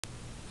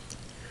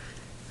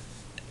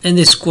In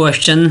this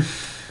question,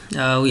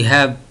 we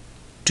have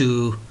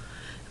to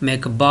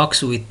make a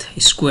box with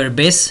a square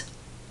base.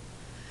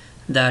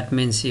 That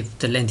means if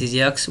the length is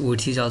x,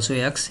 width is also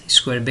x,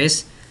 square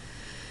base,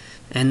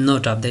 and no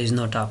top, there is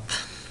no top.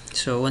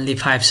 So only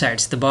 5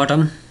 sides. The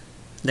bottom,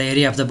 the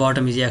area of the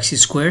bottom is x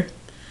squared,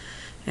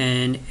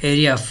 and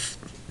area of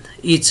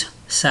each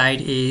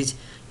side is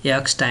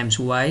x times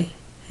y.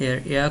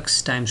 Here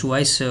x times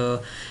y,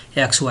 so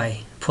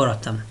xy, 4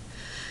 of them.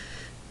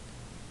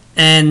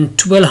 And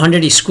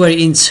 1200 square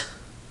inch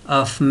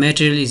of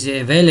material is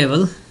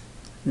available.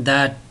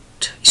 That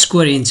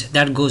square inch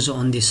that goes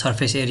on the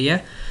surface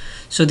area.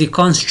 So the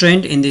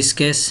constraint in this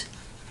case,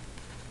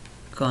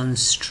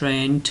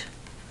 constraint,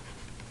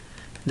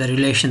 the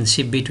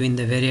relationship between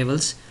the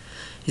variables,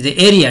 is the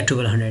area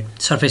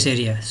 1200, surface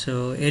area.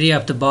 So area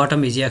of the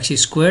bottom is x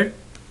squared,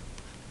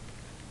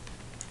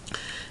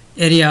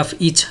 area of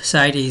each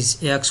side is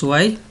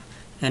xy,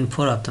 and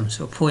 4 of them,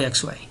 so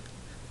 4xy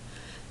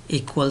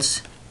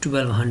equals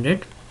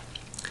 1200.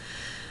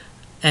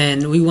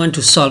 And we want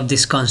to solve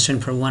this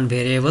constraint for one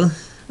variable,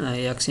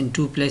 x in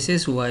 2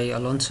 places, y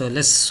alone. So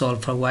let's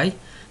solve for y.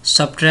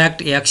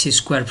 Subtract x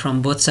squared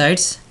from both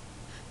sides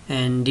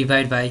and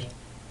divide by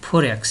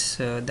 4x.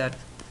 So that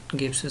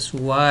gives us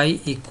y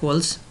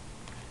equals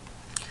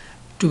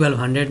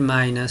 1200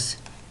 minus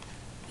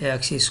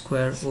x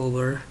squared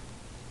over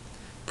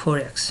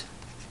 4x.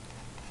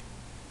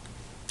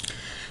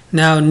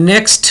 Now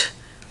next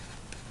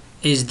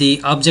is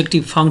the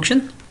objective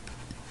function,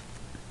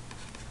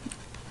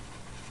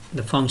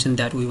 the function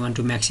that we want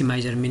to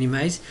maximize or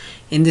minimize.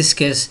 In this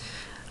case,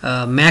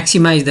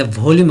 maximize the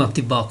volume of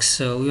the box.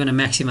 So we want to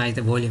maximize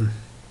the volume,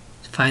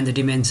 find the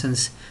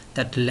dimensions,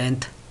 that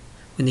length,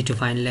 we need to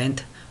find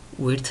length,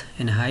 width,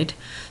 and height.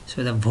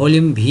 So the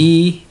volume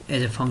v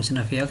as a function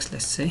of x,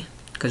 let's say,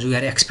 because we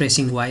are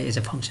expressing y as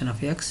a function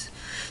of x.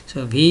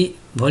 So v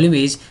volume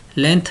is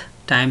length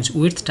times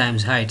width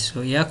times height.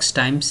 So x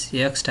times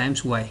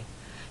y,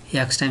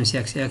 x times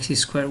x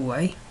squared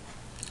y,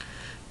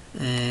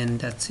 and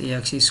that's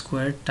x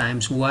squared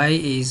times y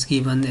is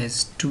given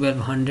as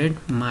 1200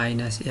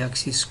 minus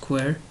x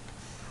squared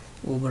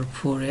over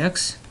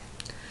 4x.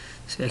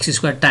 So x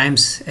squared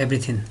times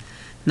everything.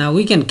 Now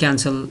we can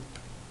cancel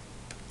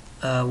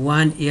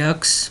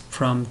 1x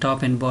from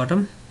top and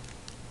bottom,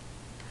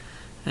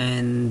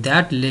 and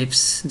that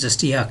leaves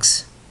just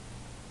x,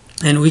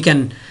 and we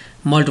can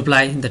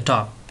multiply the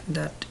top,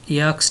 that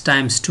x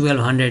times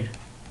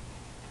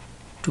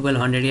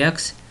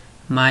 1200x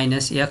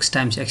minus x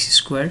times x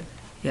squared,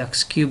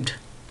 x cubed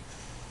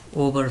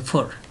over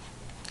 4.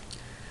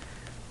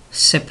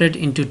 Separate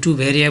into 2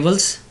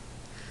 variables,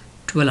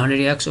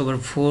 1200x over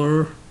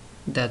 4,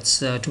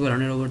 that's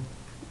 1200 over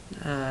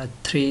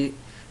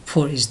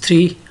 4 is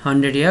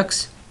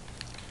 300x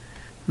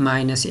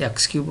minus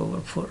x cubed over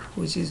 4,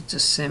 which is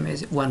just same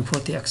as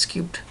 1/4 x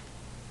cubed.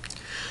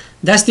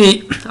 That's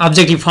the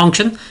objective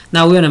function.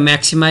 Now we want to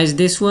maximize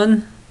this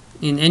one.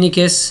 In any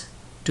case,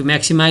 to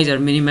maximize or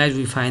minimize,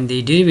 we find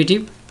the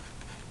derivative.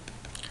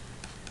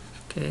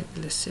 Okay,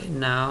 let's say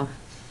now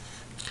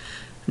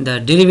the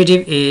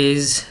derivative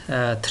is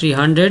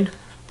 300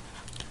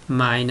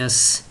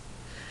 minus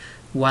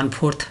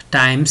 1/4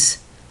 times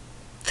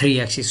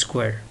 3x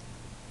squared,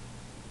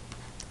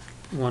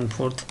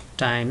 1/4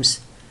 times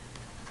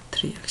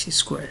 3x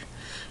squared,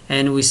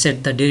 and we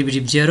set the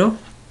derivative 0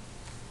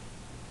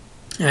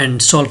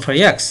 and solve for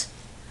x.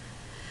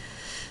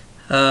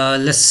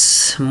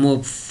 Let's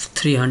move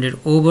 300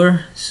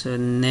 over, so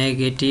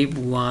negative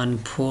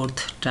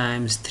 1/4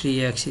 times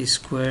 3x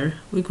squared.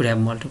 We could have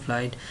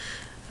multiplied,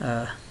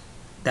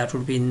 that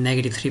would be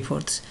negative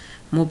 3/4.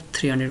 Move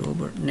 300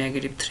 over,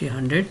 negative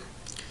 300.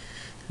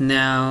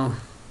 Now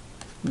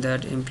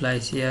that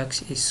implies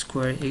x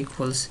squared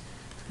equals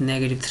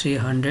negative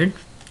 300.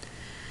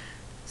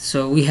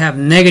 So we have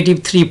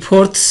negative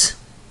 3/4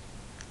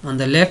 on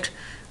the left,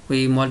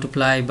 we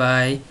multiply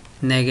by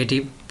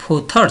negative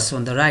 4/3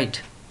 on the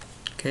right.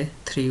 Okay,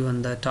 3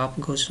 on the top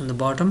goes on the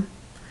bottom,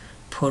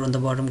 4 on the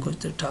bottom goes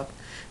to the top.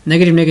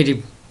 Negative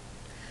negative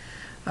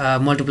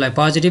multiply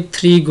positive,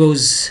 3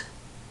 goes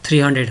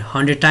 300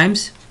 100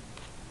 times,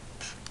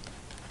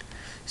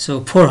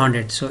 so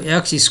 400. So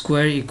x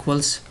squared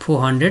equals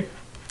 400.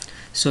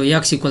 So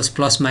x equals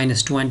plus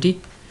minus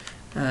 20.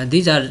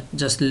 These are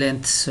just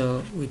lengths,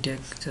 so we take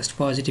just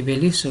positive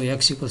value, so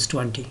x equals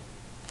 20.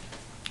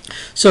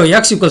 So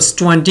x equals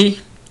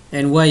 20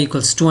 and y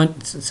equals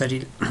 20,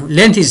 sorry,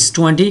 length is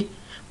 20,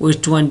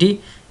 width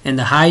 20, and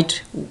the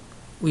height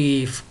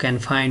we can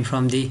find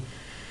from the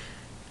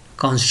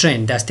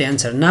constraint. That's the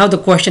answer. Now the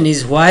question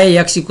is why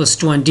x equals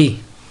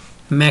 20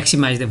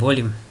 maximize the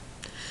volume.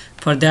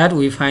 For that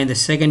we find the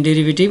second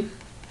derivative.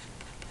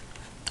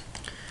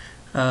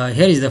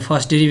 Here is the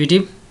first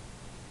derivative.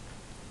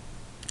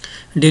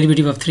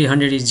 Derivative of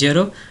 300 is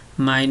 0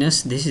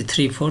 minus, this is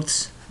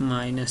 3/4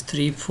 minus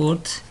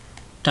 3/4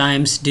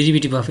 times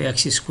derivative of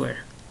x squared,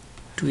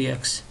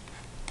 2x.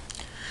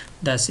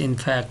 That's in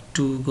fact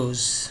 2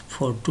 goes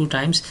for 2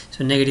 times,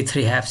 so negative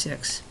 3/2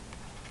 x.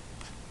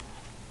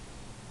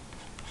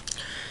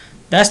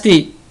 That's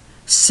the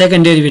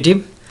second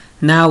derivative.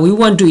 Now we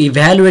want to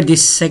evaluate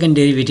this second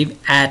derivative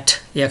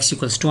at x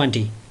equals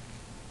 20.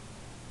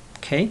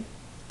 Okay,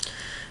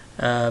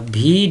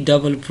 v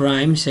double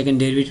prime second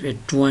derivative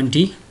at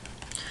 20.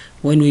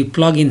 When we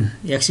plug in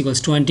x equals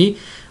 20,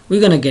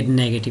 we're gonna get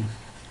negative.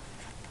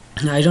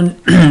 I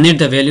don't need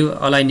the value,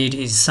 all I need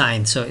is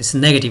sign, so it's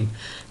negative.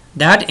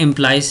 That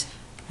implies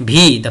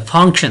v, the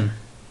function,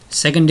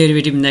 second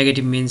derivative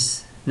negative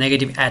means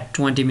negative at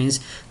 20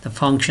 means the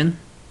function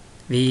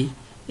v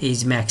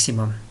is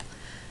maximum.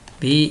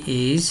 V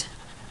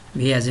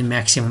has a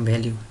maximum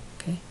value.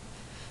 Okay,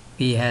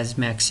 v has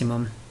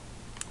maximum.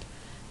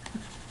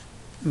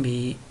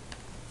 V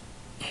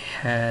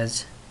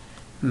has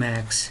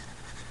max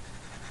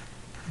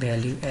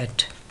value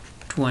at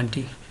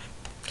 20.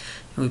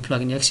 We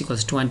plug in x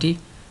equals 20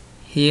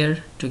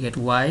 here to get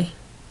y.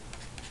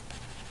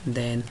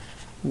 Then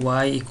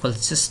y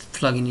equals, just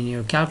plug in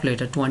your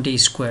calculator, 20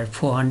 squared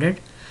 400,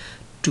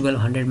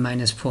 1200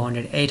 minus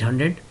 400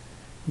 800,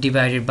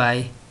 divided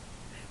by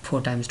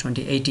 4 times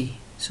 20 80.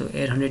 So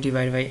 800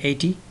 divided by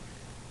 80,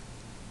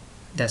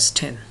 that's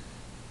 10.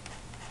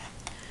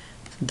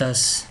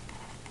 Thus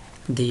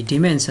the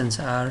dimensions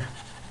are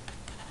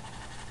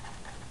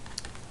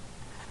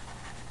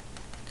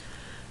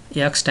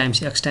x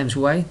times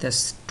y,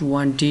 that's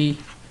 20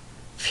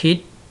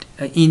 feet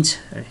inch,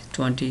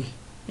 20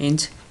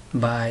 inch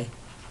by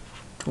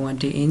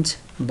 20 inch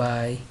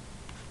by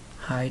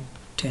height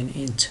 10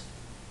 inch.